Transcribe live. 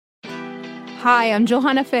Hi, I'm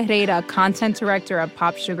Johanna Ferreira, content director at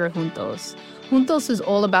Pop Sugar Juntos. Juntos is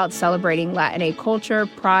all about celebrating Latinx culture,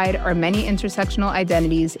 pride, our many intersectional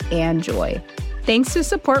identities, and joy. Thanks to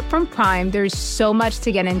support from Prime, there's so much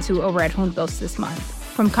to get into over at Juntos this month.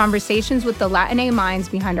 From conversations with the Latinx minds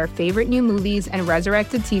behind our favorite new movies and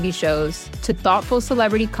resurrected TV shows, to thoughtful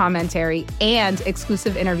celebrity commentary and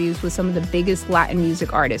exclusive interviews with some of the biggest Latin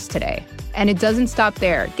music artists today. And it doesn't stop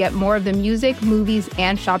there. Get more of the music, movies,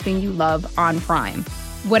 and shopping you love on Prime.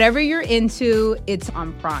 Whatever you're into, it's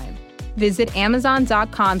on Prime. Visit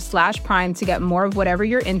Amazon.com/Prime to get more of whatever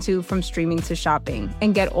you're into, from streaming to shopping.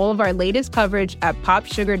 And get all of our latest coverage at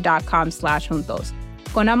popsugar.com/juntos.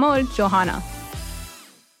 Con amor, Johanna.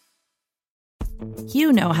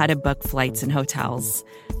 You know how to book flights and hotels.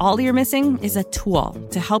 All you're missing is a tool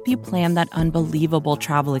to help you plan that unbelievable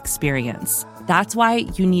travel experience. That's why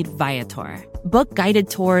you need Viator. Book guided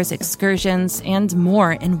tours, excursions, and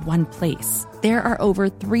more in one place. There are over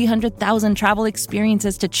 300,000 travel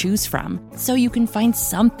experiences to choose from, so you can find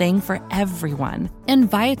something for everyone. And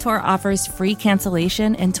Viator offers free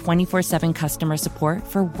cancellation and 24/7 customer support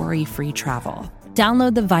for worry-free travel.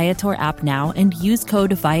 Download the Viator app now and use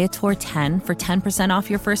code Viator10 for 10% off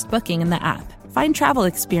your first booking in the app. Find travel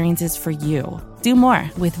experiences for you. Do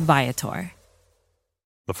more with Viator.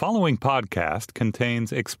 The following podcast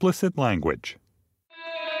contains explicit language.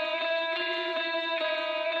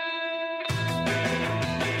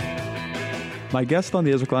 My guest on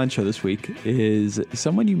the Ezra Klein Show this week is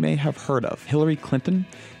someone you may have heard of. Hillary Clinton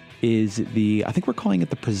is I think we're calling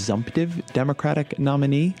it the presumptive Democratic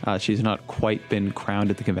nominee. She's not quite been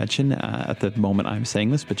crowned at the convention at the moment I'm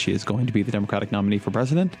saying this, but she is going to be the Democratic nominee for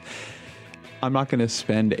president. I'm not going to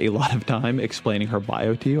spend a lot of time explaining her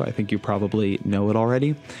bio to you. I think you probably know it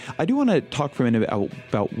already. I do want to talk for a minute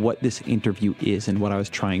about what this interview is and what I was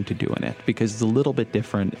trying to do in it, because it's a little bit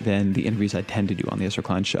different than the interviews I tend to do on the Ezra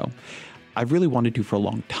Klein Show. I've really wanted to, for a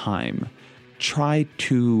long time, try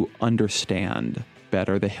to understand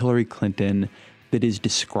better the Hillary Clinton that is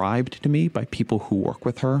described to me by people who work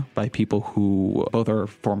with her, by people who both are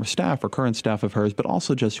former staff or current staff of hers, but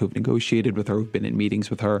also just who have negotiated with her, who've been in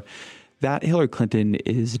meetings with her. That Hillary Clinton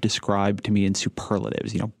is described to me in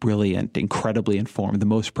superlatives, brilliant, incredibly informed, the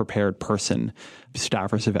most prepared person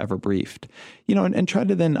staffers have ever briefed, and try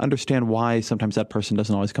to then understand why sometimes that person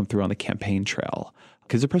doesn't always come through on the campaign trail.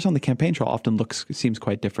 Because the person on the campaign trail often seems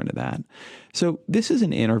quite different to that. So this is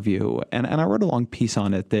an interview, and I wrote a long piece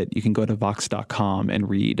on it that you can go to Vox.com and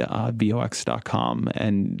read, Vox.com.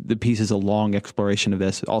 And the piece is a long exploration of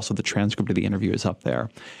this. Also, the transcript of the interview is up there.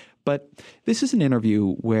 But this is an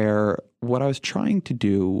interview where what I was trying to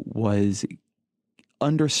do was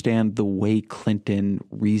understand the way Clinton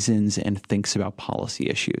reasons and thinks about policy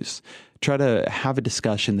issues. Try to have a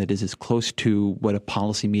discussion that is as close to what a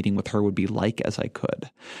policy meeting with her would be like as I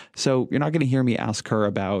could. So you're not going to hear me ask her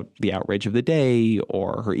about the outrage of the day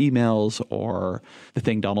or her emails or the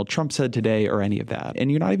thing Donald Trump said today or any of that.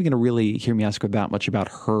 And you're not even going to really hear me ask her that much about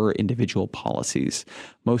her individual policies.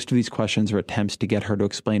 Most of these questions are attempts to get her to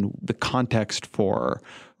explain the context for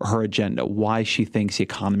her agenda, why she thinks the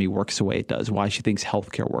economy works the way it does, why she thinks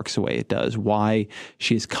healthcare works the way it does, why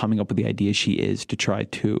she is coming up with the ideas she is to try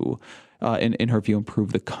to in her view,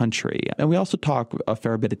 improve the country. And we also talk a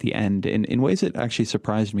fair bit at the end in ways that actually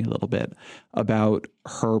surprised me a little bit about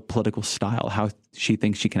her political style, how she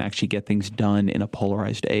thinks she can actually get things done in a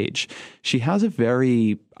polarized age. She has a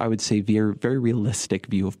very, I would say, very realistic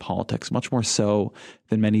view of politics, much more so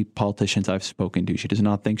than many politicians I've spoken to. She does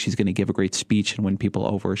not think she's going to give a great speech and win people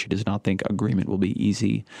over. She does not think agreement will be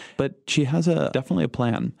easy. But she has definitely a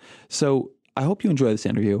plan. So I hope you enjoy this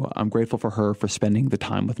interview. I'm grateful for her for spending the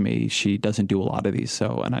time with me. She doesn't do a lot of these,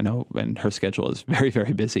 and I know, and her schedule is very,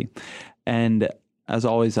 very busy. And as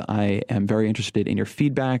always, I am very interested in your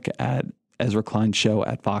feedback at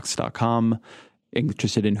EzraKleinShow@Vox.com.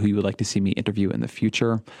 Interested in who you would like to see me interview in the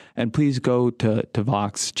future. And please go to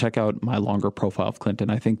Vox, check out my longer profile of Clinton.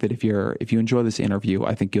 I think that if you enjoy this interview,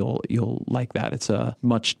 I think you'll like that. It's a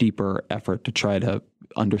much deeper effort to try to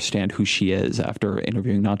understand who she is after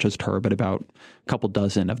interviewing not just her, but about a couple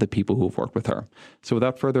dozen of the people who have worked with her. So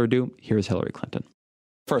without further ado, here's Hillary Clinton.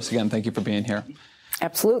 First, again, thank you for being here.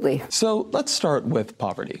 Absolutely. So let's start with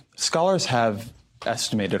poverty. Scholars have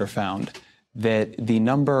estimated or found that the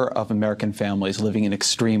number of American families living in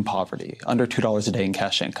extreme poverty, under $2 a day in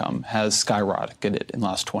cash income, has skyrocketed in the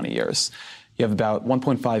last 20 years. You have about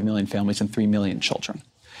 1.5 million families and 3 million children.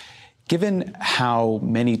 Given how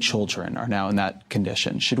many children are now in that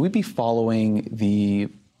condition, should we be following the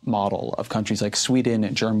model of countries like Sweden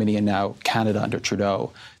and Germany and now Canada under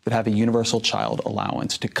Trudeau that have a universal child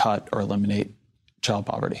allowance to cut or eliminate child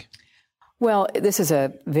poverty? Well, this is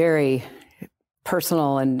a very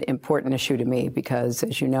personal and important issue to me because,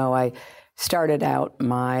 as you know, I started out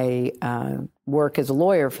my work as a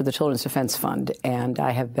lawyer for the Children's Defense Fund, and I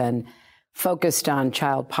have been focused on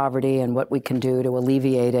child poverty and what we can do to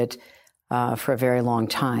alleviate it for a very long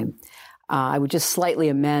time. I would just slightly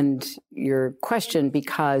amend your question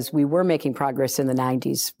because we were making progress in the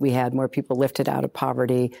 90s. We had more people lifted out of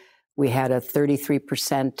poverty. We had a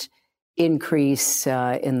 33% increase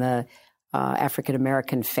in the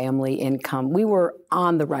African-American family income. We were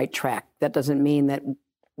on the right track. That doesn't mean that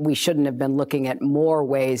we shouldn't have been looking at more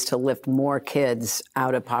ways to lift more kids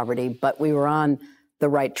out of poverty, but we were on the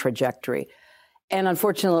right trajectory. And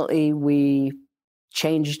unfortunately, we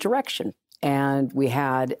changed direction, and we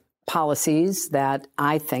had policies that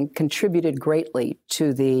I think contributed greatly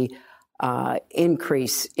to the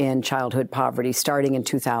increase in childhood poverty starting in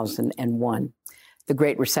 2001. The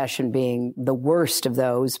Great Recession being the worst of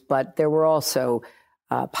those, but there were also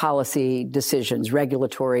policy decisions,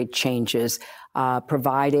 regulatory changes,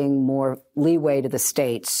 providing more leeway to the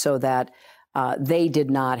states so that they did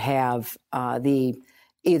not have the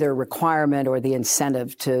either requirement or the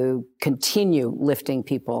incentive to continue lifting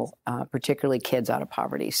people, particularly kids, out of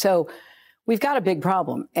poverty. So we've got a big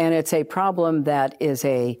problem, and it's a problem that is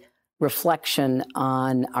a reflection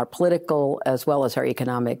on our political as well as our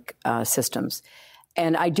economic systems.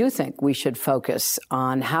 And I do think we should focus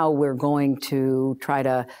on how we're going to try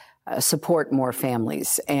to support more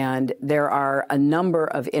families. And there are a number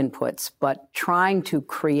of inputs, but trying to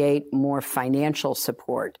create more financial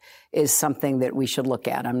support is something that we should look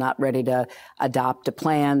at. I'm not ready to adopt a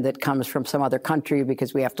plan that comes from some other country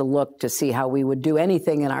because we have to look to see how we would do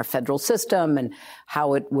anything in our federal system and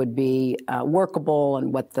how it would be workable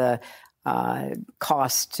and what the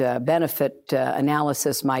cost benefit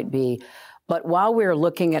analysis might be. But while we're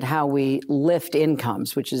looking at how we lift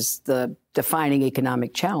incomes, which is the defining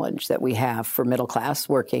economic challenge that we have for middle class,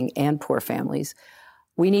 working, and poor families,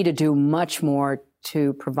 we need to do much more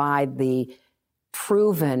to provide the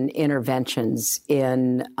proven interventions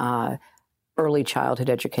in early childhood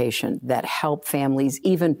education that help families,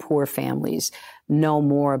 even poor families, know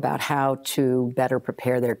more about how to better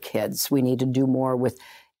prepare their kids. We need to do more with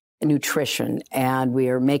nutrition, and we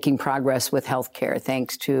are making progress with healthcare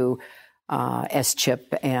thanks to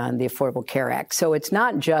SCHIP and the Affordable Care Act. So it's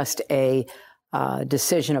not just a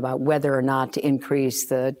decision about whether or not to increase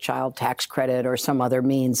the child tax credit or some other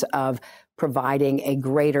means of providing a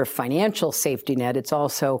greater financial safety net. It's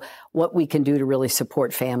also what we can do to really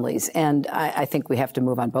support families. And I think we have to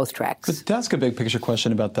move on both tracks. But to ask a big picture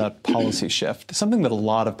question about that policy shift, something that a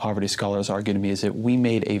lot of poverty scholars argue to me is that we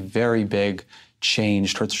made a very big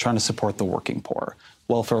change towards trying to support the working poor.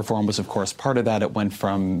 Welfare reform was, of course, part of that. It went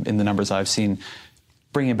from, in the numbers I've seen,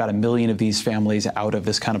 bringing about 1 million of these families out of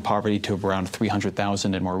this kind of poverty to around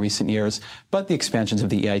 300,000 in more recent years. But the expansions of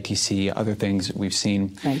the EITC, other things we've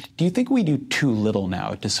seen. Right. Do you think we do too little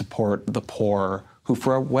now to support the poor who,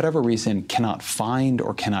 for whatever reason, cannot find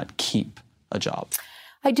or cannot keep a job?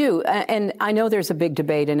 I do. And I know there's a big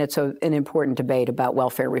debate, and it's an important debate about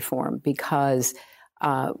welfare reform, because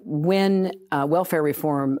when welfare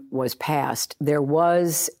reform was passed, there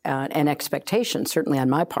was an expectation, certainly on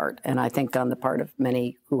my part, and I think on the part of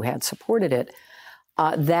many who had supported it,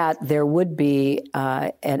 that there would be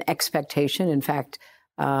an expectation, in fact,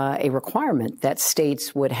 a requirement that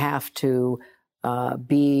states would have to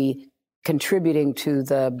be contributing to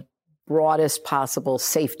the broadest possible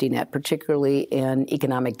safety net, particularly in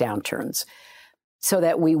economic downturns, so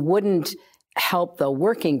that we wouldn't help the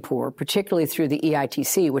working poor, particularly through the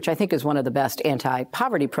EITC, which I think is one of the best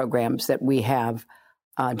anti-poverty programs that we have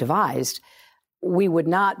devised. We would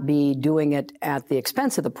not be doing it at the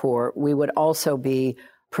expense of the poor. We would also be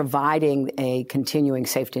providing a continuing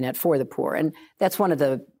safety net for the poor. And that's one of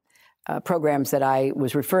the programs that I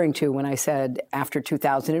was referring to when I said after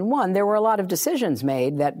 2001, there were a lot of decisions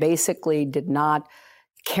made that basically did not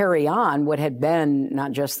carry on what had been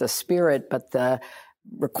not just the spirit, but the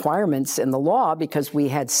requirements in the law, because we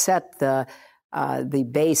had set the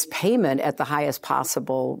base payment at the highest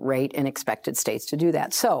possible rate and expected states to do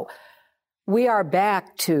that. So we are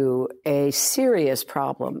back to a serious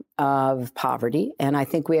problem of poverty, and I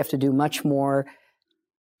think we have to do much more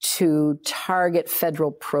to target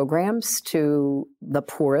federal programs to the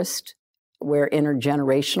poorest, where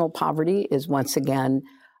intergenerational poverty is once again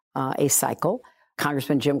a cycle.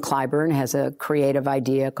 Congressman Jim Clyburn has a creative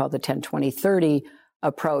idea called the 10-20-30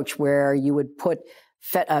 approach, where you would put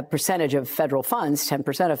a percentage of federal funds,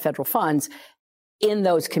 10% of federal funds, in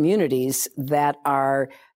those communities that are,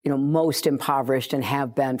 most impoverished and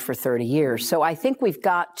have been for 30 years. So I think we've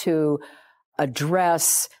got to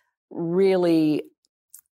address really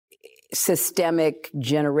systemic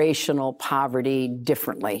generational poverty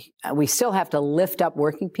differently. We still have to lift up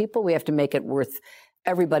working people. We have to make it worth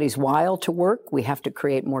everybody's while to work. We have to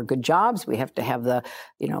create more good jobs. We have to have the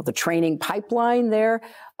training pipeline there.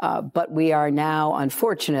 But we are now,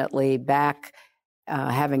 unfortunately, back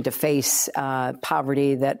having to face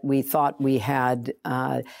poverty that we thought we had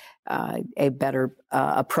a better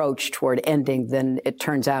approach toward ending than it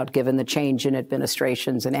turns out, given the change in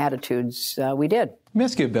administrations and attitudes we did. Let me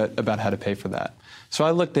ask you a bit about how to pay for that. So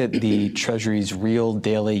I looked at the Treasury's Real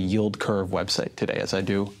Daily Yield Curve website today, as I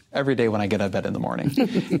do every day when I get out of bed in the morning.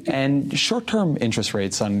 And short-term interest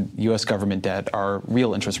rates on U.S. government debt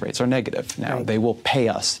real interest rates are negative now. Right. They will pay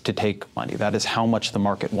us to take money. That is how much the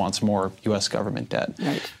market wants more U.S. government debt.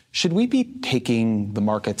 Right. Should we be taking the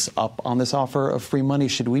markets up on this offer of free money?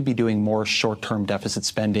 Should we be doing more short-term deficit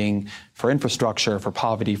spending for infrastructure, for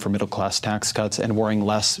poverty, for middle-class tax cuts, and worrying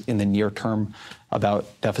less in the near term about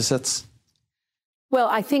deficits? Well,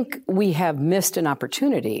 I think we have missed an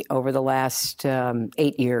opportunity over the last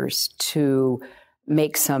 8 years to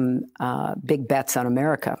make some big bets on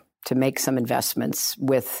America, to make some investments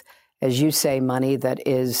with, as you say, money that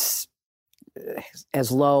is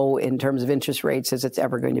as low in terms of interest rates as it's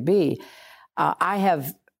ever going to be. I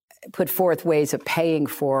have put forth ways of paying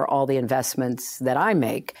for all the investments that I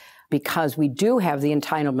make because we do have the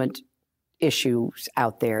entitlement issues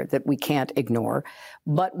out there that we can't ignore,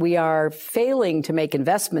 but we are failing to make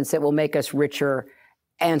investments that will make us richer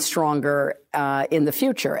and stronger in the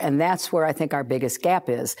future. And that's where I think our biggest gap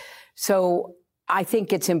is. So I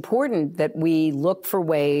think it's important that we look for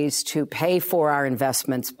ways to pay for our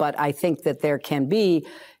investments, but I think that there can be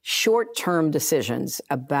short-term decisions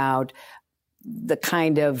about the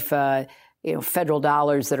kind of federal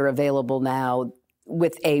dollars that are available now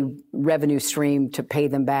with a revenue stream to pay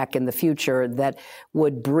them back in the future that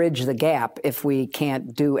would bridge the gap if we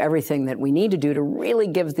can't do everything that we need to do to really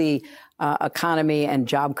give the economy and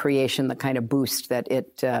job creation the kind of boost that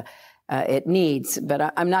it needs.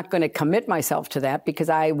 But I'm not going to commit myself to that because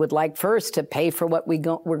I would like first to pay for what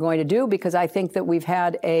we're going to do, because I think that we've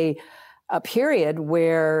had a period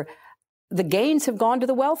where the gains have gone to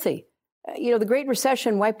the wealthy. The Great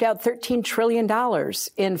Recession wiped out $13 trillion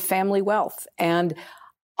in family wealth. And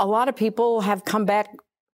a lot of people have come back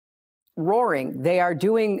roaring. They are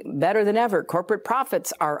doing better than ever. Corporate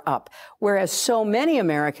profits are up, whereas so many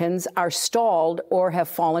Americans are stalled or have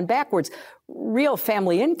fallen backwards. Real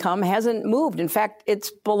family income hasn't moved. In fact,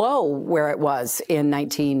 it's below where it was in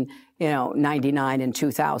 1999 and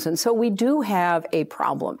 2000. So we do have a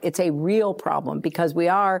problem. It's a real problem because we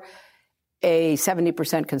are a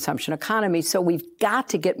 70% consumption economy. So we've got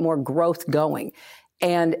to get more growth going.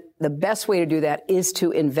 And the best way to do that is to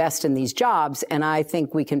invest in these jobs. And I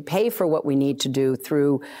think we can pay for what we need to do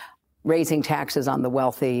through raising taxes on the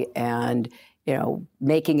wealthy and,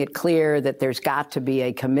 making it clear that there's got to be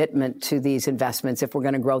a commitment to these investments if we're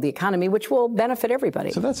going to grow the economy, which will benefit everybody.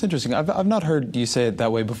 So that's interesting. I've not heard you say it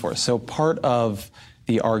that way before. So part of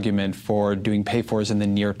the argument for doing pay-fors in the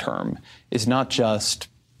near term is not just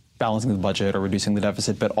balancing the budget or reducing the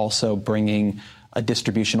deficit, but also bringing a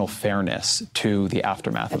distributional fairness to the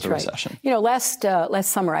aftermath of the recession. Last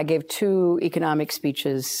summer I gave 2 economic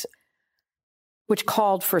speeches which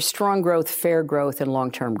called for strong growth, fair growth, and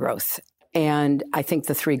long-term growth. And I think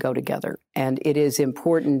the 3 go together. And it is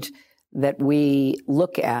important that we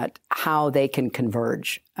look at how they can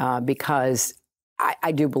converge because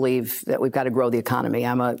I do believe that we've got to grow the economy.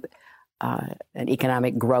 I'm an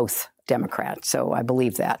economic growth Democrat, so I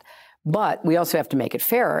believe that. But we also have to make it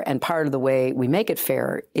fairer, and part of the way we make it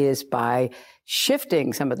fair is by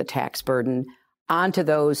shifting some of the tax burden onto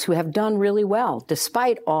those who have done really well,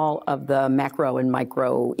 despite all of the macro and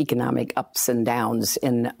microeconomic ups and downs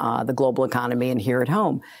in the global economy and here at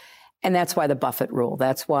home. And that's why the Buffett rule.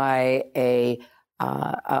 That's why a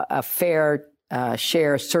fair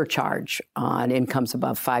share surcharge on incomes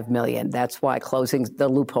above $5 million. That's why closing the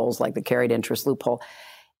loopholes like the carried interest loophole.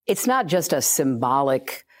 It's not just a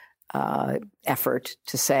symbolic effort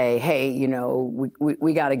to say, hey,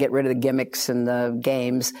 we got to get rid of the gimmicks and the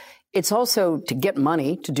games. It's also to get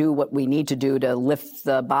money to do what we need to do to lift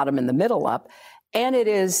the bottom and the middle up. And it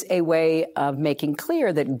is a way of making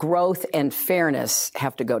clear that growth and fairness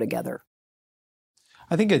have to go together.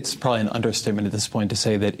 I think it's probably an understatement at this point to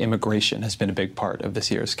say that immigration has been a big part of this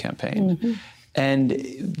year's campaign. Mm-hmm. And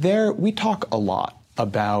there we talk a lot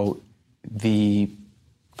about the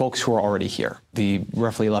folks who are already here, the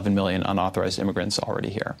roughly 11 million unauthorized immigrants already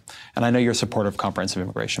here. And I know you're supportive of comprehensive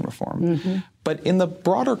immigration reform. Mm-hmm. But in the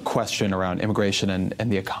broader question around immigration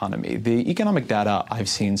and the economy, the economic data I've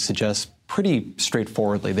seen suggests pretty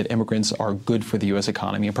straightforwardly that immigrants are good for the U.S.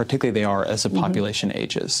 economy, and particularly they are as the population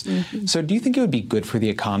ages. So do you think it would be good for the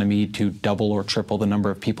economy to double or triple the number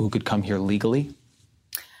of people who could come here legally?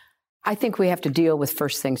 I think we have to deal with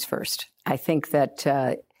first things first. I think that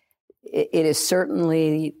it is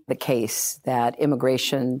certainly the case that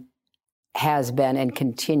immigration has been and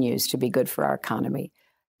continues to be good for our economy.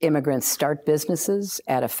 Immigrants start businesses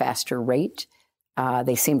at a faster rate.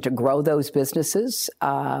 They seem to grow those businesses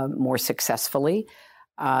more successfully.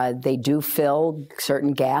 They do fill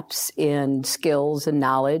certain gaps in skills and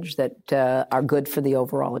knowledge that are good for the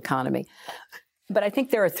overall economy. But I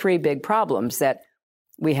think there are three big problems that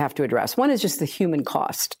we have to address. One is just the human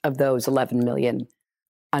cost of those 11 million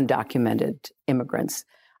undocumented immigrants.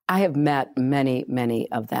 I have met many,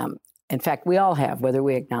 many of them. In fact, we all have, whether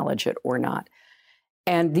we acknowledge it or not.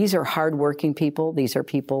 And these are hardworking people. These are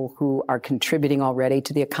people who are contributing already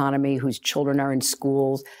to the economy, whose children are in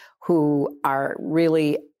schools, who are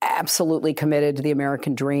really absolutely committed to the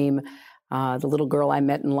American dream. The little girl I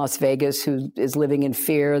met in Las Vegas who is living in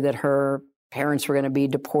fear that her parents were going to be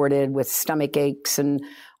deported with stomach aches and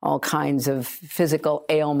all kinds of physical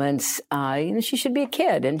ailments. She should be a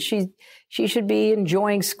kid, and she should be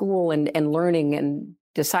enjoying school and learning and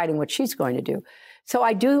deciding what she's going to do. So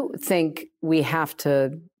I do think we have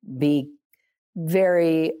to be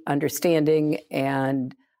very understanding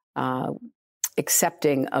and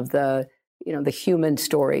accepting of the human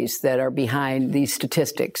stories that are behind these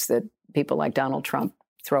statistics that people like Donald Trump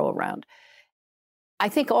throw around. I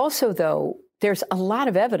think also, though, there's a lot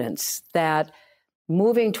of evidence that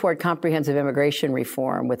moving toward comprehensive immigration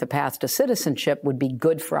reform with a path to citizenship would be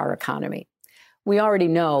good for our economy. We already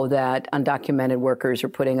know that undocumented workers are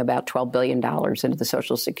putting about $12 billion into the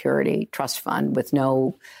Social Security Trust Fund with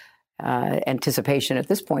no anticipation at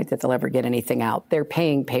this point that they'll ever get anything out. They're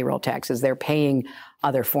paying payroll taxes. They're paying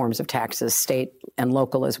other forms of taxes, state and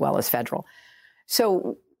local as well as federal.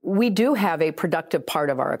 So we do have a productive part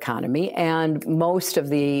of our economy, and most of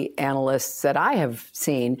the analysts that I have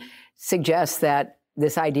seen suggest that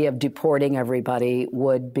this idea of deporting everybody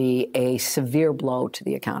would be a severe blow to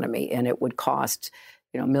the economy, and it would cost,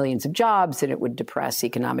 millions of jobs, and it would depress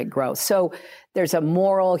economic growth. So there's a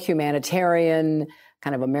moral, humanitarian,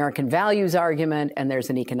 kind of American values argument, and there's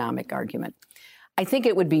an economic argument. I think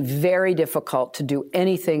it would be very difficult to do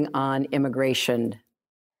anything on immigration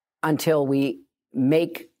until we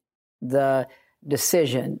make the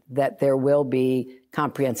decision that there will be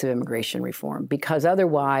comprehensive immigration reform, because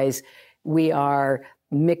otherwise we are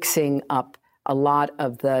mixing up a lot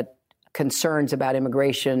of the concerns about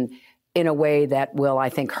immigration in a way that will, I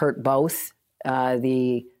think, hurt both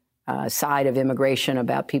the side of immigration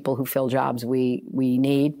about people who fill jobs we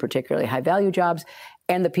need, particularly high-value jobs,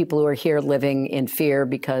 and the people who are here living in fear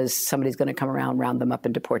because somebody's going to come around, round them up,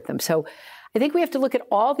 and deport them. So I think we have to look at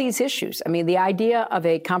all these issues. I mean, the idea of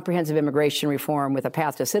a comprehensive immigration reform with a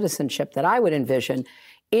path to citizenship that I would envision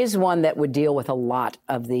is one that would deal with a lot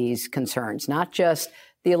of these concerns, not just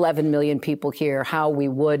the 11 million people here, how we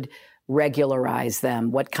would regularize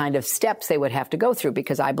them, what kind of steps they would have to go through,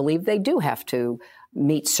 because I believe they do have to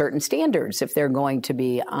meet certain standards if they're going to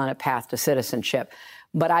be on a path to citizenship.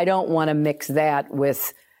 But I don't want to mix that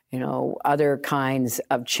with, other kinds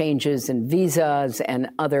of changes in visas and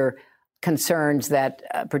other concerns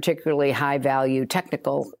that particularly high-value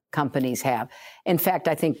technical companies have. In fact,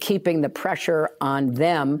 I think keeping the pressure on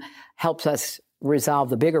them helps us resolve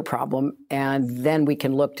the bigger problem, and then we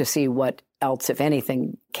can look to see what else, if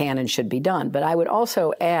anything, can and should be done. But I would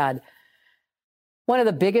also add, one of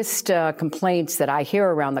the biggest complaints that I hear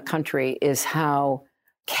around the country is how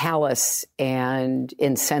callous and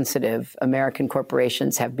insensitive American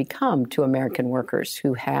corporations have become to American workers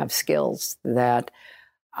who have skills that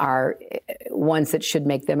are ones that should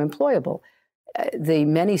make them employable. The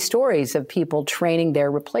many stories of people training their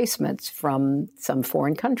replacements from some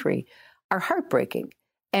foreign country are heartbreaking.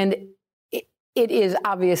 And it is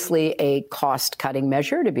obviously a cost-cutting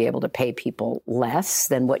measure to be able to pay people less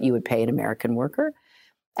than what you would pay an American worker.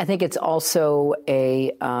 I think it's also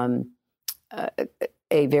a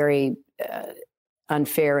very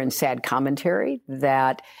unfair and sad commentary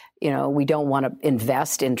that we don't want to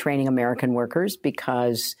invest in training American workers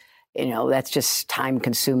because, that's just time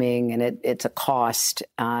consuming and it's a cost.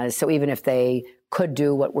 So even if they could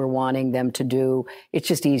do what we're wanting them to do, it's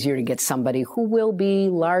just easier to get somebody who will be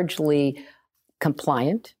largely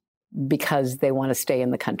compliant because they want to stay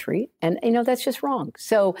in the country. And, that's just wrong.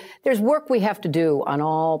 So there's work we have to do on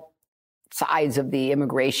all sides of the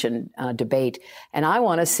immigration debate. And I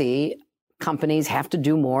want to see companies have to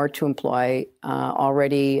do more to employ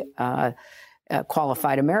already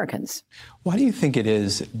qualified Americans. Why do you think it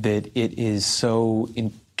is that it is so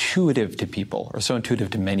intuitive to people, or so intuitive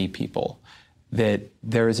to many people, that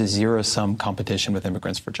there is a zero-sum competition with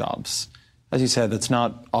immigrants for jobs? As you said, that's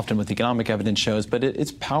not often what the economic evidence shows, but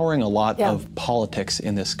it's powering a lot of politics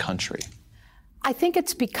in this country. I think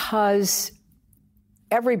it's because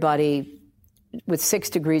everybody with 6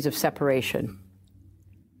 degrees of separation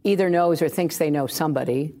either knows or thinks they know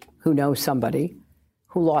somebody who knows somebody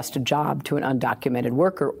who lost a job to an undocumented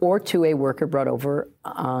worker or to a worker brought over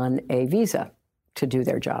on a visa to do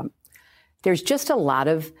their job. There's just a lot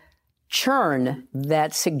of churn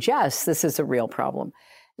that suggests this is a real problem.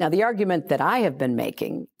 Now, the argument that I have been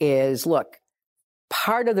making is, look,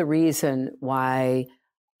 part of the reason why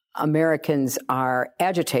Americans are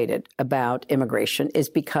agitated about immigration is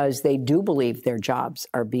because they do believe their jobs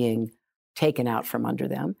are being taken out from under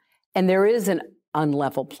them. And there is an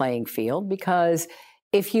unlevel playing field because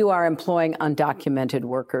if you are employing undocumented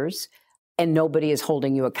workers and nobody is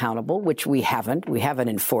holding you accountable, which we haven't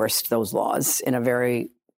enforced those laws in a very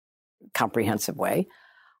comprehensive way,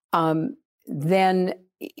 then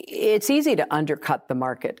it's easy to undercut the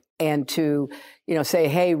market and to, say,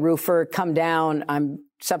 hey, roofer, come down. I'm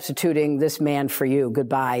substituting this man for you.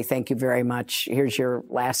 Goodbye. Thank you very much. Here's your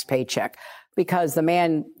last paycheck. Because the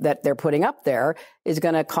man that they're putting up there is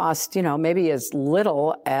going to cost, maybe as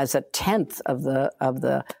little as a tenth of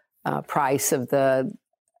the price of the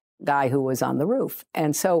guy who was on the roof.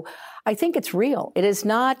 And so I think it's real. It is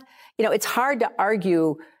not, it's hard to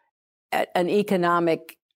argue an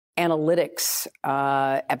economic analytics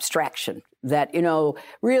abstraction that,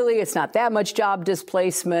 really it's not that much job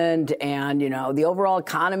displacement and, the overall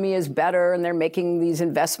economy is better and they're making these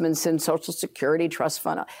investments in Social Security trust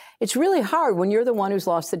fund. It's really hard when you're the one who's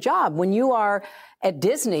lost the job. When you are at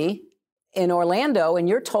Disney in Orlando and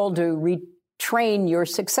you're told to retrain your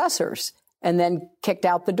successors and then kicked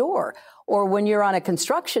out the door, or when you're on a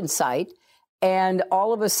construction site and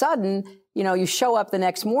all of a sudden, you show up the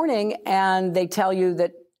next morning and they tell you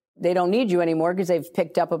that they don't need you anymore because they've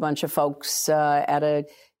picked up a bunch of folks at a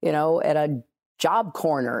job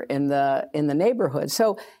corner in the neighborhood.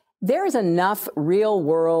 So there's enough real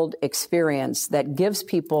world experience that gives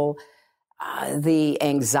people the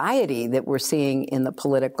anxiety that we're seeing in the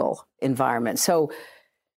political environment. So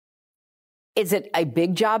is it a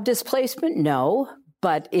big job displacement? No.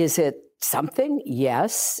 But is it something?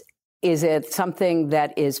 Yes. Is it something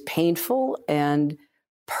that is painful and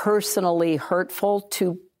personally hurtful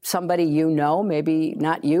to somebody maybe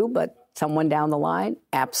not you, but someone down the line?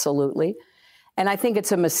 Absolutely. And I think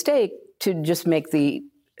it's a mistake to just make the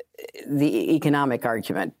economic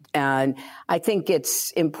argument. And I think it's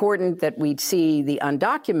important that we see the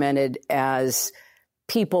undocumented as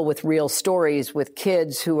people with real stories, with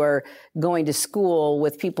kids who are going to school,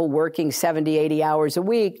 with people working 70, 80 hours a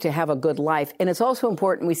week to have a good life. And it's also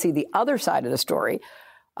important we see the other side of the story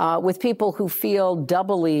with people who feel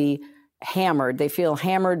doubly hammered. They feel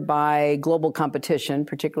hammered by global competition,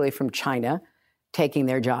 particularly from China, taking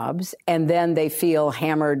their jobs. And then they feel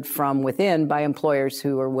hammered from within by employers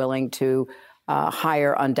who are willing to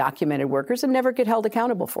hire undocumented workers and never get held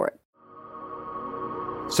accountable for it.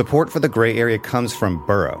 Support for the gray area comes from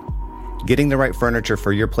Burrow. Getting the right furniture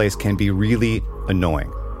for your place can be really annoying.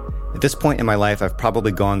 At this point in my life, I've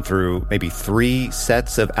probably gone through maybe 3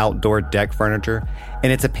 sets of outdoor deck furniture,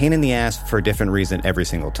 and it's a pain in the ass for a different reason every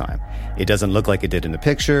single time. It doesn't look like it did in the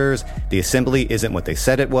pictures, the assembly isn't what they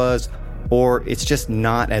said it was, or it's just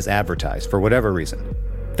not as advertised for whatever reason.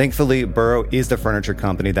 Thankfully, Burrow is the furniture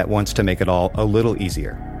company that wants to make it all a little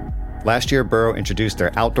easier. Last year, Burrow introduced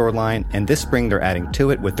their outdoor line, and this spring they're adding to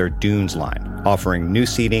it with their Dunes line, offering new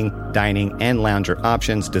seating, dining, and lounger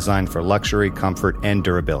options designed for luxury, comfort, and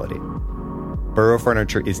durability. Burrow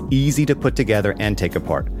furniture is easy to put together and take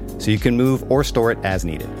apart, so you can move or store it as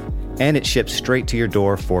needed. And it ships straight to your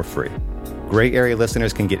door for free. Gray Area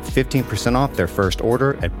listeners can get 15% off their first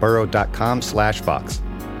order at burrow.com/Vox.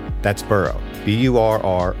 That's Burrow,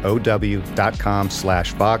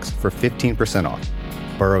 BURROW.com/Vox for 15% off.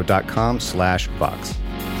 burrow.com/Vox.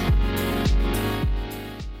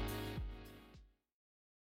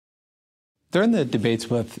 During the debates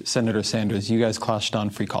with Senator Sanders, you guys clashed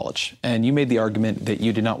on free college, and you made the argument that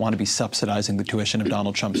you did not want to be subsidizing the tuition of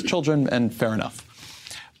Donald Trump's children, and fair enough.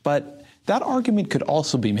 But that argument could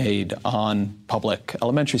also be made on public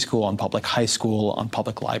elementary school, on public high school, on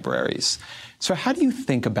public libraries. So how do you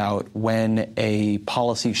think about when a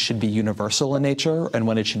policy should be universal in nature and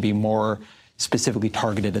when it should be more specifically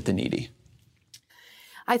targeted at the needy?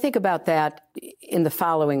 I think about that in the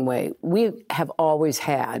following way. We have always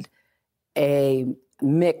had a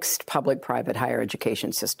mixed public-private higher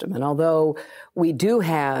education system. And although we do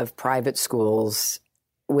have private schools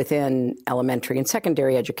within elementary and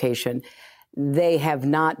secondary education, they have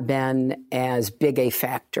not been as big a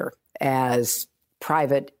factor as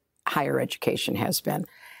private higher education has been.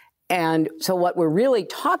 And so what we're really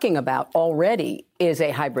talking about already is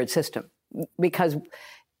a hybrid system, because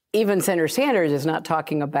even Senator Sanders is not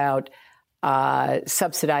talking about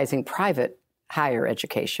subsidizing private higher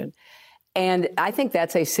education. And I think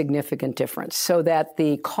that's a significant difference, so that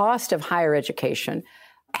the cost of higher education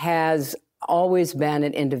has always been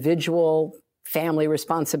an individual family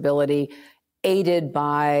responsibility, aided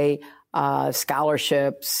by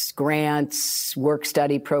scholarships, grants,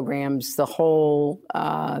 work-study programs, the whole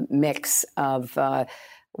mix of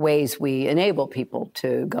ways we enable people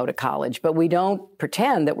to go to college. But we don't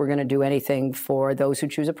pretend that we're going to do anything for those who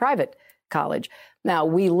choose a private college. Now,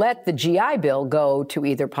 we let the GI Bill go to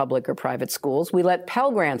either public or private schools. We let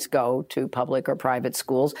Pell Grants go to public or private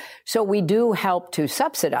schools. So we do help to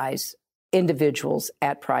subsidize individuals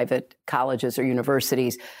at private colleges or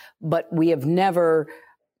universities. But we have never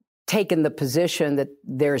taken the position that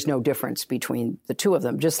there's no difference between the two of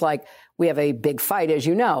them. Just like we have a big fight, as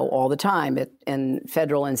you know, all the time in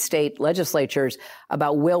federal and state legislatures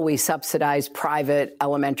about will we subsidize private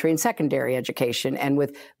elementary and secondary education. And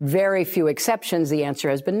with very few exceptions, the answer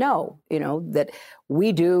has been no. That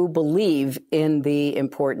we do believe in the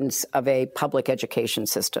importance of a public education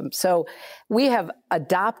system. So we have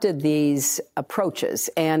adopted these approaches.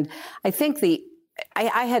 And I think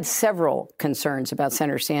I had several concerns about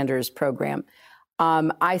Senator Sanders' program.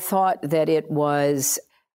 I thought that it was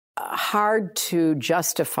hard to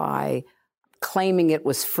justify claiming it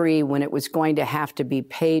was free when it was going to have to be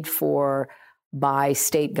paid for by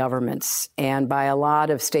state governments, and by a lot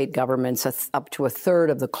of state governments, up to a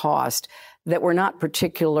third of the cost, that were not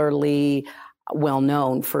particularly well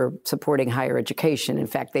known for supporting higher education. In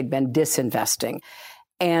fact, they'd been disinvesting.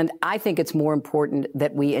 And I think it's more important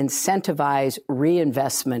that we incentivize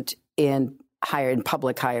reinvestment in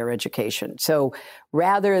public higher education. So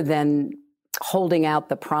rather than holding out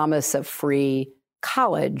the promise of free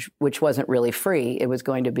college, which wasn't really free, it was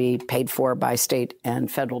going to be paid for by state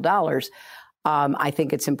and federal dollars, I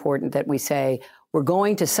think it's important that we say we're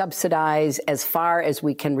going to subsidize as far as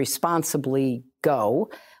we can responsibly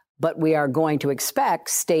go, but we are going to expect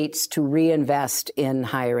states to reinvest in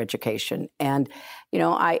higher education. And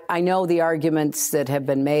I know the arguments that have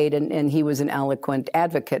been made, and he was an eloquent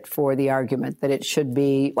advocate for the argument that it should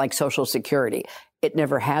be like Social Security. It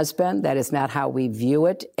never has been. That is not how we view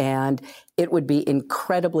it. And it would be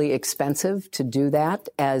incredibly expensive to do that,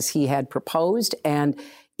 as he had proposed. And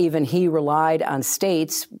even he relied on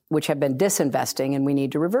states which have been disinvesting, and we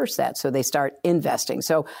need to reverse that so they start investing.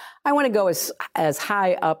 So I want to go as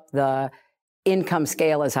high up the income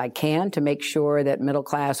scale as I can to make sure that middle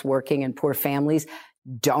class, working, and poor families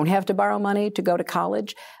don't have to borrow money to go to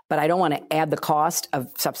college. But I don't want to add the cost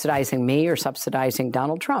of subsidizing me or subsidizing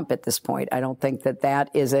Donald Trump at this point. I don't think that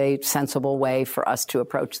is a sensible way for us to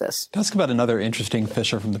approach this. To ask about another interesting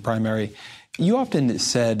fissure from the primary, you often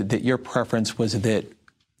said that your preference was that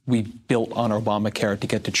we built on Obamacare to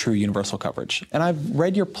get to true universal coverage. And I've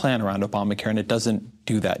read your plan around Obamacare, and it doesn't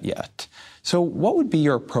do that yet. So what would be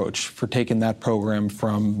your approach for taking that program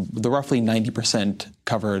from the roughly 90%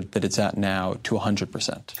 covered that it's at now to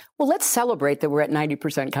 100%? Well, let's celebrate that we're at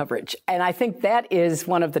 90% coverage. And I think that is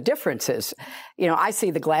one of the differences. I see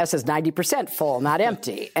the glass as 90% full, not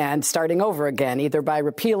empty, and starting over again, either by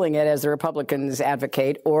repealing it, as the Republicans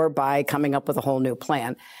advocate, or by coming up with a whole new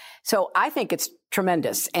plan. So I think it's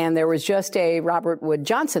tremendous. And there was just a Robert Wood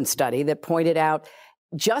Johnson study that pointed out,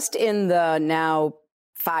 just in the now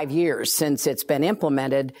 5 years since it's been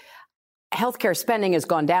implemented, healthcare spending has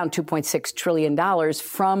gone down $2.6 trillion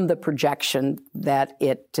from the projection that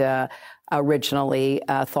it originally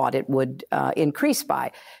thought it would increase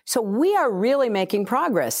by. So we are really making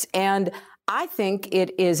progress. And I think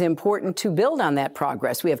it is important to build on that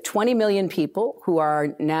progress. We have 20 million people who are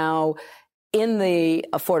now in the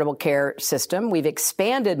Affordable Care System. We've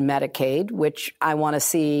expanded Medicaid, which I want to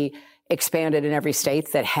see expanded in every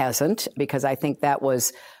state that hasn't, because I think that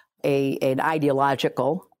was an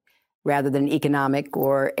ideological rather than economic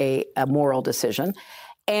or a moral decision.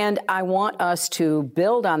 And I want us to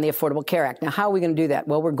build on the Affordable Care Act. Now, how are we going to do that?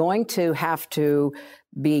 Well, we're going to have to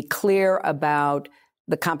be clear about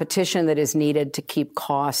the competition that is needed to keep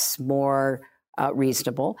costs more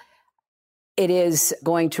reasonable. It is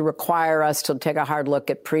going to require us to take a hard look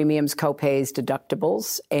at premiums, copays,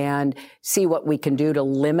 deductibles, and see what we can do to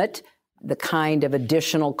limit the kind of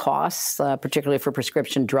additional costs, particularly for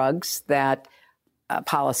prescription drugs, that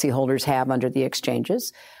policyholders have under the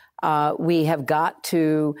exchanges. We have got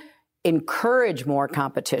to encourage more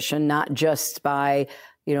competition, not just by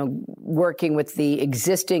working with the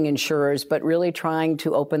existing insurers, but really trying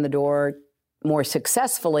to open the door more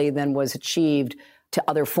successfully than was achieved to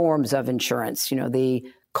other forms of insurance. The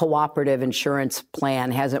cooperative insurance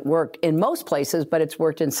plan hasn't worked in most places, but it's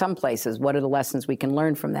worked in some places. What are the lessons we can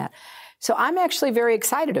learn from that? So I'm actually very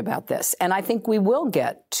excited about this. And I think we will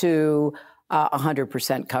get to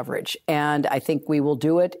 100% coverage. And I think we will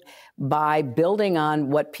do it by building on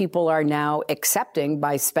what people are now accepting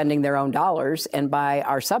by spending their own dollars and by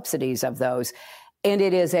our subsidies of those. And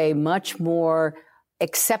it is a much more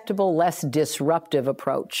acceptable, less disruptive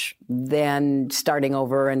approach than starting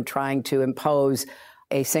over and trying to impose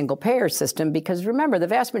a single payer system. Because remember, the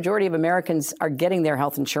vast majority of Americans are getting their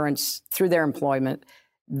health insurance through their employment.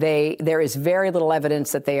 There is very little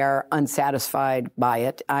evidence that they are unsatisfied by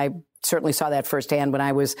it. I certainly saw that firsthand when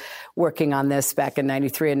I was working on this back in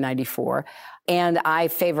 93 and 94. And I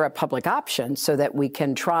favor a public option so that we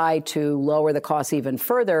can try to lower the costs even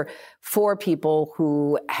further for people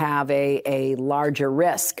who have a larger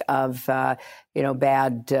risk of,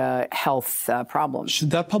 bad health problems.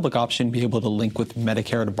 Should that public option be able to link with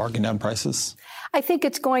Medicare to bargain down prices? I think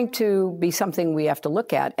it's going to be something we have to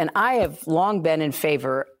look at. And I have long been in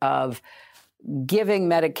favor of giving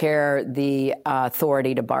Medicare the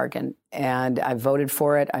authority to bargain. And I've voted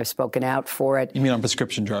for it. I've spoken out for it. You mean on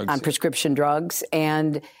prescription drugs? On prescription drugs.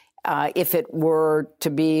 And if it were to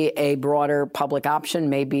be a broader public option,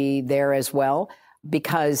 maybe there as well,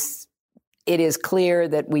 because it is clear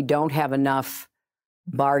that we don't have enough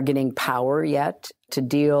bargaining power yet to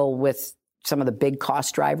deal with some of the big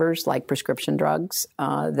cost drivers like prescription drugs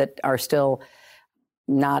that are still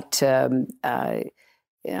not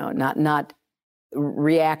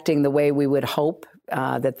reacting the way we would hope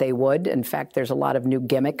that they would. In fact, there's a lot of new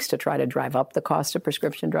gimmicks to try to drive up the cost of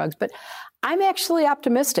prescription drugs. But I'm actually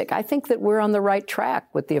optimistic. I think that we're on the right track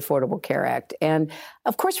with the Affordable Care Act. And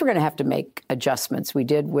of course, we're going to have to make adjustments. We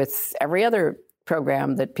did with every other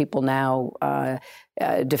program that people now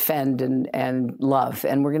defend and love.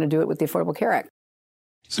 And we're going to do it with the Affordable Care Act.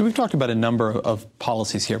 So we've talked about a number of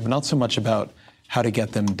policies here, but not so much about how to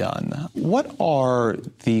get them done. What are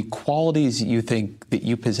the qualities you think that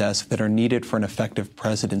you possess that are needed for an effective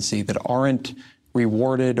presidency that aren't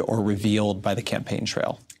rewarded or revealed by the campaign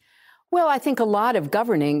trail? Well, I think a lot of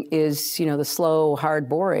governing is, the slow, hard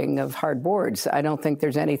boring of hard boards. I don't think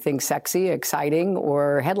there's anything sexy, exciting,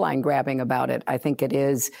 or headline grabbing about it. I think it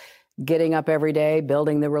is getting up every day,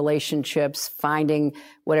 building the relationships, finding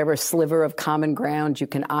whatever sliver of common ground you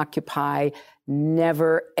can occupy,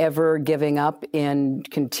 never, ever giving up in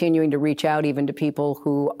continuing to reach out even to people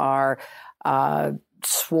who are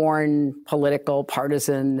sworn political,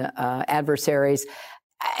 partisan adversaries.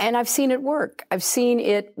 And I've seen it work.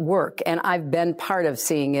 And I've been part of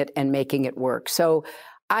seeing it and making it work. So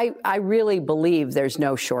I really believe there's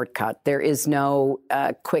no shortcut. There is no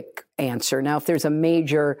quick answer. Now, if there's a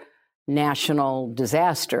major national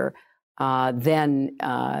disaster, then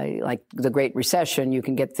like the Great Recession, you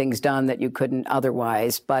can get things done that you couldn't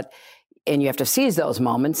otherwise. And you have to seize those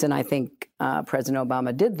moments. And I think President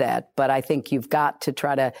Obama did that. But I think you've got to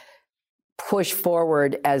try to push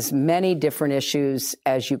forward as many different issues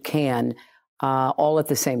as you can, all at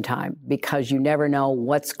the same time, because you never know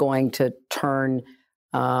what's going to turn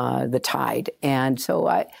the tide. And so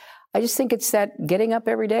I just think it's that getting up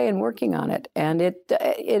every day and working on it. And it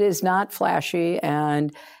is not flashy,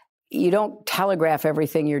 and you don't telegraph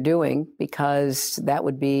everything you're doing because that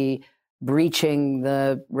would be breaching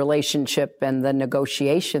the relationship and the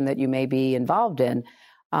negotiation that you may be involved in.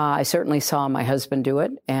 I certainly saw my husband do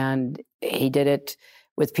it, and he did it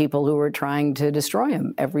with people who were trying to destroy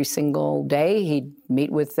him. Every single day, he'd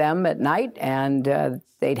meet with them at night, and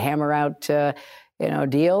they'd hammer out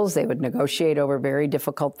deals. They would negotiate over very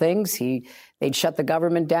difficult things. They'd shut the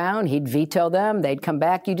government down. He'd veto them. They'd come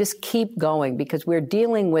back. You just keep going because we're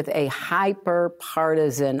dealing with a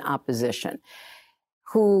hyper-partisan opposition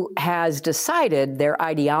who has decided their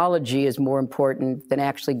ideology is more important than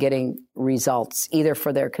actually getting results, either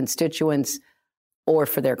for their constituents or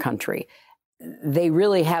for their country. They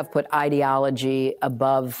really have put ideology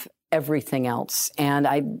above everything else. And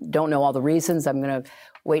I don't know all the reasons. I'm going to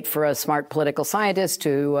wait for a smart political scientist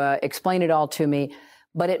to explain it all to me.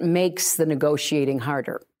 But it makes the negotiating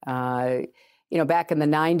harder. Back in the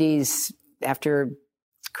 90s, after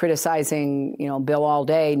criticizing, Bill all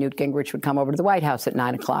day, Newt Gingrich would come over to the White House at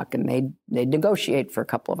 9 o'clock and they'd negotiate for a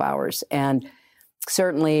couple of hours. And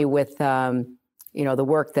certainly with the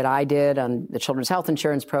work that I did on the Children's Health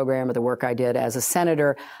Insurance Program or the work I did as a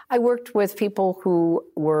senator, I worked with people who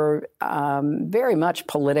were very much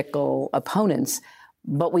political opponents,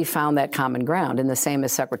 but we found that common ground. And the same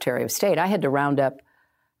as Secretary of State. I had to round up,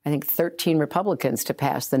 I think, 13 Republicans to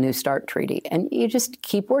pass the New START treaty. And you just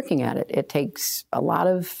keep working at it. It takes a lot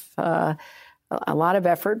of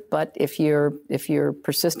effort, but if you're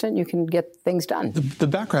persistent, you can get things done. The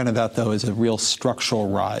background of that, though, is a real structural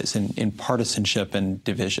rise in partisanship and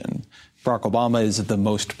division. Barack Obama is the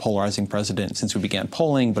most polarizing president since we began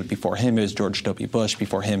polling, but before him it was George W. Bush,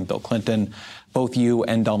 before him Bill Clinton. Both you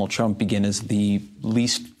and Donald Trump begin as the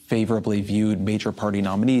least favorably viewed major party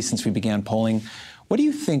nominees since we began polling. What do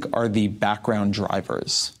you think are the background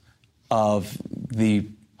drivers of the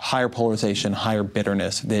higher polarization, higher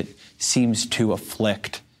bitterness that seems to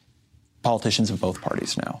afflict politicians of both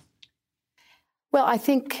parties now? Well, I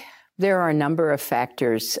think there are a number of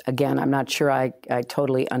factors. Again, I'm not sure I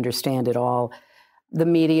totally understand it all. The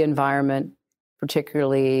media environment,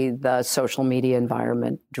 particularly the social media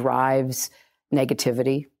environment, drives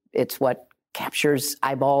negativity. It's what captures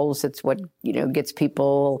eyeballs. It's what gets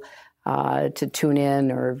people to tune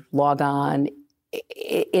in or log on.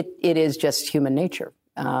 It is just human nature.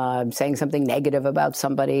 Saying something negative about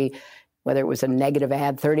somebody, whether it was a negative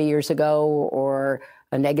ad 30 years ago or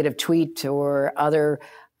a negative tweet or other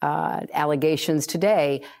allegations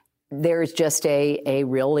today, there's just a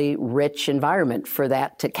really rich environment for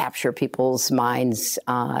that to capture people's minds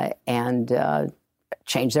and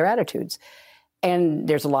change their attitudes. And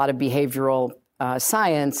there's a lot of behavioral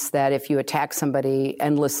science that if you attack somebody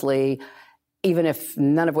endlessly, even if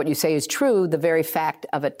none of what you say is true, the very fact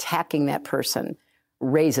of attacking that person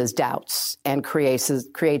raises doubts and creates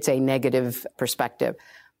a negative perspective.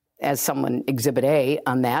 As someone exhibit A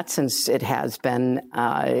on that, since it has been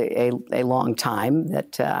a long time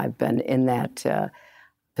that I've been in that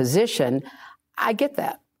position, I get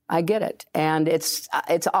that. I get it. And it's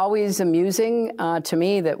always amusing to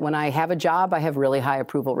me that when I have a job, I have really high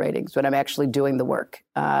approval ratings when I'm actually doing the work.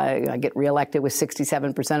 I get reelected with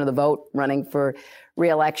 67% of the vote running for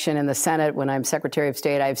reelection in the Senate. When I'm Secretary of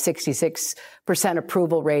State, I have 66%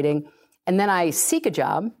 approval rating. And then I seek a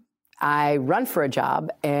job. I run for a job,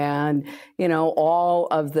 and, all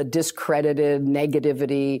of the discredited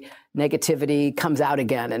negativity comes out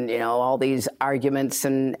again, and, all these arguments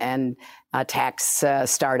and attacks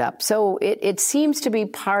start up. So it seems to be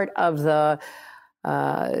part of the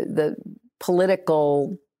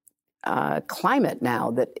political climate now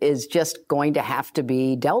that is just going to have to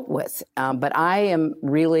be dealt with. But I am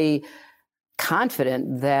really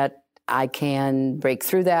confident that I can break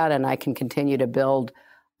through that, and I can continue to build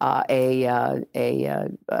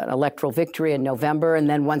an electoral victory in November. And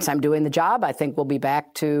then once I'm doing the job, I think we'll be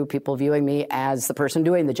back to people viewing me as the person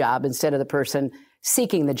doing the job instead of the person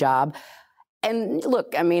seeking the job. And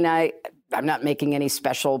look, I mean, I'm not making any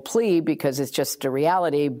special plea because it's just a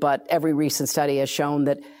reality, but every recent study has shown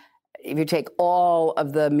that if you take all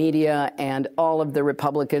of the media and all of the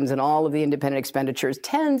Republicans and all of the independent expenditures,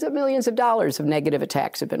 tens of millions of dollars of negative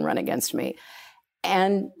attacks have been run against me.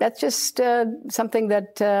 And that's just something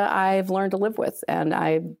that I've learned to live with, and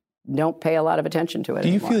I don't pay a lot of attention to it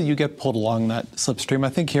anymore. Do you feel you get pulled along that slipstream? I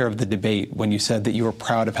think here of the debate when you said that you were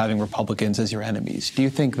proud of having Republicans as your enemies. Do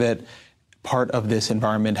you think that part of this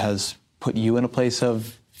environment has put you in a place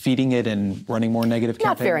of feeding it and running more negative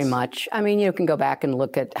campaigns? Not very much. I mean, you can go back and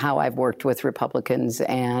look at how I've worked with Republicans,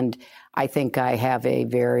 and I think I have a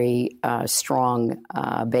very strong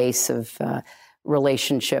base of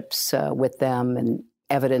relationships with them and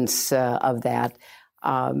evidence of that.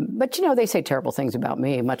 But, they say terrible things about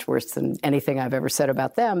me, much worse than anything I've ever said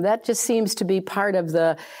about them. That just seems to be part of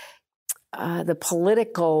the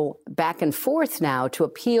political back and forth now to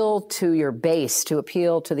appeal to your base, to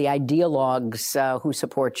appeal to the ideologues who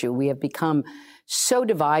support you. We have become so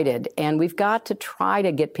divided, and we've got to try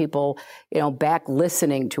to get people, back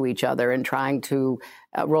listening to each other and trying to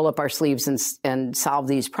roll up our sleeves and solve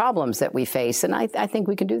these problems that we face. And I think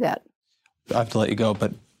we can do that. I have to let you go,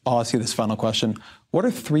 but I'll ask you this final question. What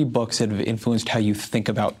are 3 books that have influenced how you think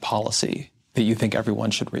about policy that you think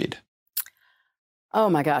everyone should read? Oh,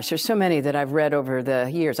 my gosh. There's so many that I've read over the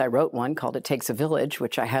years. I wrote one called It Takes a Village,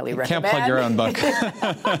 which I highly recommend. Can't plug your own book.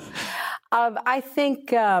 I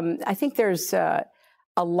think there's a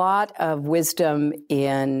lot of wisdom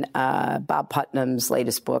in Bob Putnam's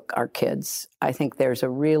latest book, Our Kids. I think there's a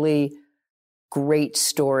really great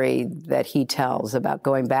story that he tells about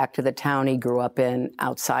going back to the town he grew up in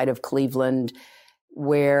outside of Cleveland,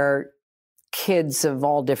 where kids of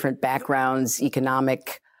all different backgrounds,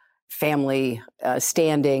 economic, family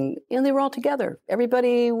standing, they were all together.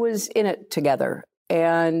 Everybody was in it together.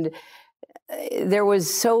 And there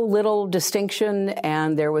was so little distinction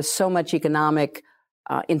and there was so much economic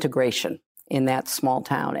integration in that small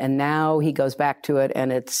town. And now he goes back to it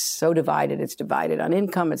and it's so divided. It's divided on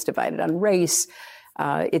income. It's divided on race.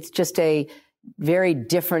 It's just a very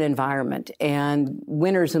different environment. And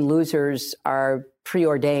winners and losers are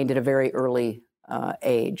preordained at a very early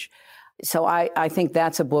age. So I think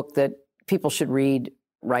that's a book that people should read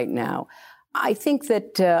right now. I think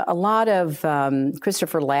that a lot of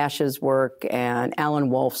Christopher Lasch's work and Alan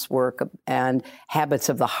Wolf's work and Habits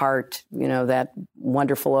of the Heart, that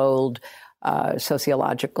wonderful old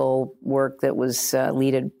sociological work that was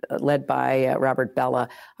led by Robert Bellah,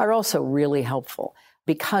 are also really helpful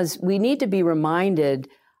because we need to be reminded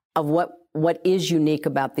of what is unique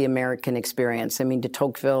about the American experience. I mean, de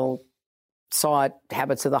Tocqueville saw it,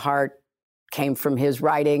 Habits of the Heart came from his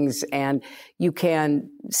writings, and you can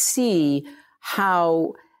see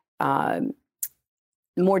how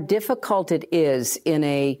more difficult it is in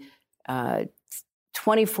a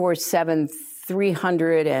 24/7,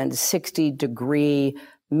 360-degree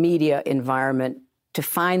media environment to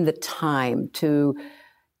find the time to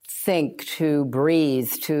think, to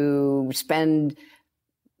breathe, to spend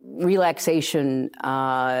relaxation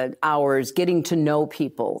hours getting to know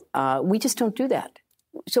people. We just don't do that.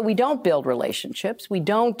 So we don't build relationships. We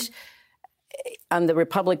don't, on the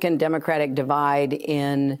Republican-Democratic divide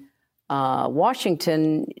in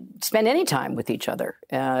Washington, spend any time with each other,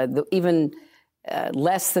 even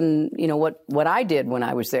less than what I did when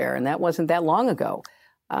I was there, and that wasn't that long ago.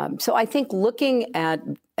 So I think looking at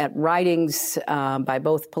writings by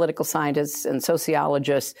both political scientists and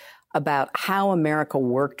sociologists about how America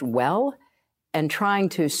worked well and trying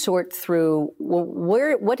to sort through,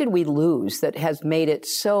 what did we lose that has made it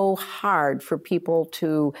so hard for people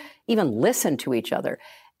to even listen to each other?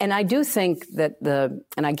 And I do think that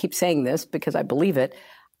and I keep saying this because I believe it,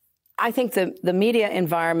 I think the media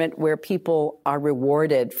environment where people are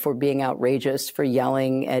rewarded for being outrageous, for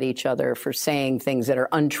yelling at each other, for saying things that are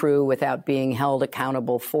untrue without being held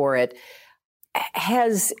accountable for it,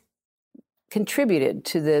 has contributed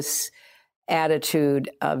to this attitude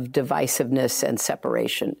of divisiveness and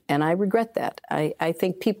separation. And I regret that. I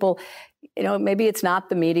think people, maybe it's not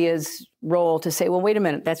the media's role to say, well, wait a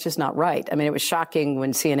minute, that's just not right. I mean, it was shocking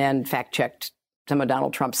when CNN fact-checked some of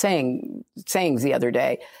Donald Trump's sayings the other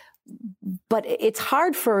day. But it's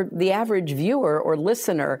hard for the average viewer or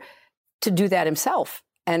listener to do that himself.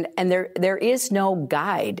 And there is no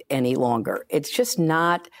guide any longer. It's just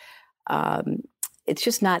not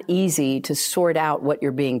easy to sort out what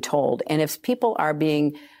you're being told. And if people are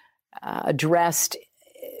being addressed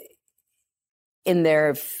in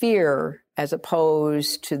their fear as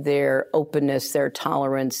opposed to their openness, their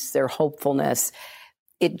tolerance, their hopefulness,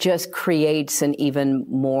 it just creates an even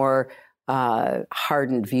more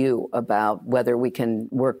hardened view about whether we can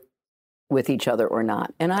work with each other or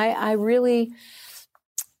not. And I worry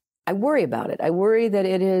about it. I worry that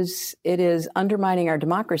it is undermining our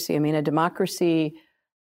democracy. I mean, a democracy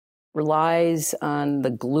relies on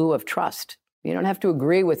the glue of trust. You don't have to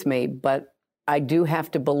agree with me, but I do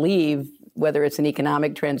have to believe, whether it's an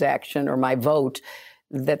economic transaction or my vote,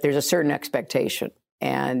 that there's a certain expectation.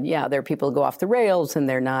 And yeah, there are people who go off the rails and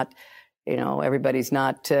they're not, everybody's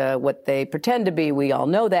not what they pretend to be. We all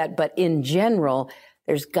know that. But in general,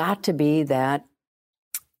 there's got to be that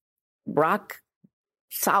rock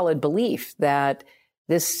solid belief that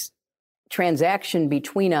this transaction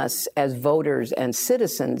between us as voters and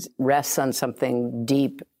citizens rests on something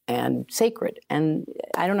deep and sacred. And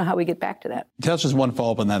I don't know how we get back to that. That's just one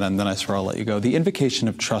follow-up on that, and then I swear I'll let you go. The invocation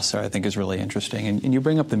of trust there, I think, is really interesting. And you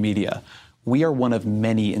bring up the media. We are one of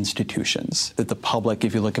many institutions that the public,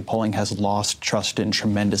 if you look at polling, has lost trust in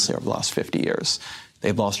tremendously over the last 50 years.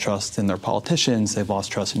 They've lost trust in their politicians, they've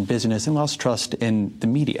lost trust in business, and lost trust in the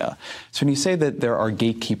media. So when you say that there are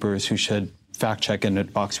gatekeepers who should fact check, and at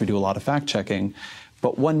Vox we do a lot of fact checking,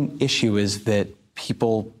 but one issue is that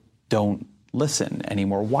people don't listen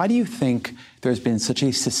anymore. Why do you think there's been such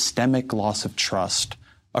a systemic loss of trust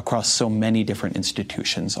across so many different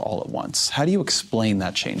institutions all at once? How do you explain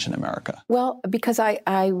that change in America? Well, because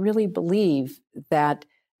I really believe that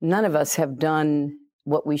none of us have done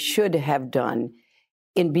what we should have done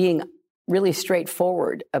in being really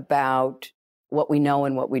straightforward about what we know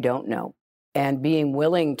and what we don't know, and being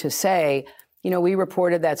willing to say, we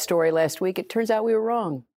reported that story last week. It turns out we were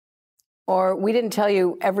wrong. Or we didn't tell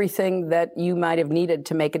you everything that you might have needed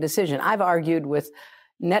to make a decision. I've argued with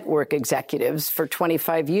network executives for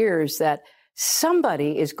 25 years that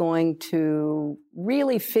somebody is going to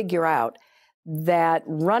really figure out that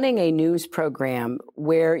running a news program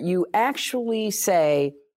where you actually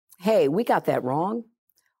say, hey, we got that wrong,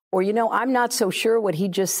 or, I'm not so sure what he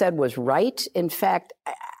just said was right. In fact,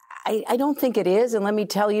 I don't think it is, and let me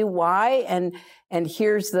tell you why, and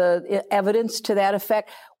here's the evidence to that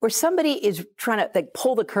effect, where somebody is trying to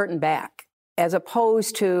pull the curtain back, as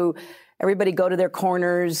opposed to everybody go to their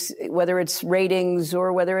corners, whether it's ratings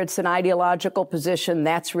or whether it's an ideological position.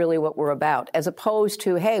 That's really what we're about, as opposed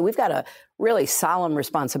to, hey, we've got a really solemn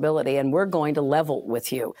responsibility and we're going to level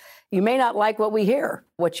with you. You may not like what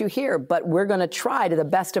you hear, but we're going to try to the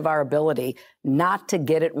best of our ability not to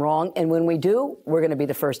get it wrong. And when we do, we're going to be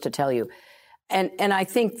the first to tell you. And I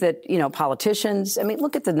think that, politicians,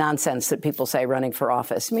 look at the nonsense that people say running for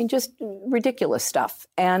office. Just ridiculous stuff.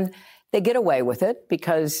 And they get away with it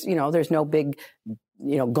because, there's no big,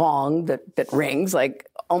 gong that rings like,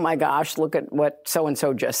 oh my gosh, look at what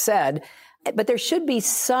so-and-so just said. But there should be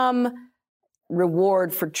some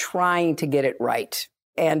reward for trying to get it right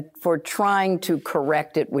and for trying to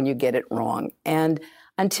correct it when you get it wrong. And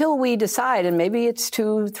until we decide, and maybe it's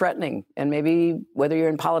too threatening, and maybe whether you're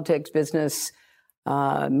in politics, business,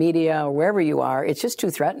 media, or wherever you are, it's just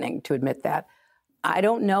too threatening to admit that. I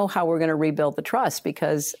don't know how we're going to rebuild the trust,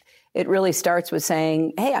 because it really starts with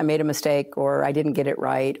saying, hey, I made a mistake, or I didn't get it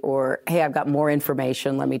right, or hey, I've got more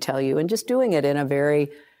information, let me tell you, and just doing it in a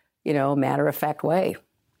very, matter-of-fact way.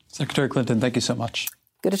 Secretary Clinton, thank you so much.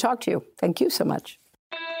 Good to talk to you. Thank you so much.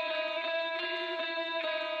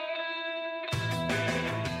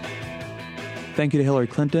 Thank you to Hillary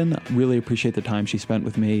Clinton. Really appreciate the time she spent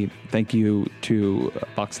with me. Thank you to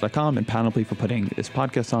Vox.com and Panoply for putting this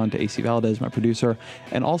podcast on, to AC Valdez, my producer.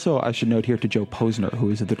 And also, I should note here to Joe Posner, who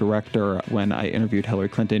is the director when I interviewed Hillary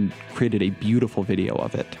Clinton, created a beautiful video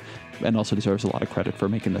of it, and also deserves a lot of credit for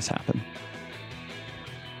making this happen.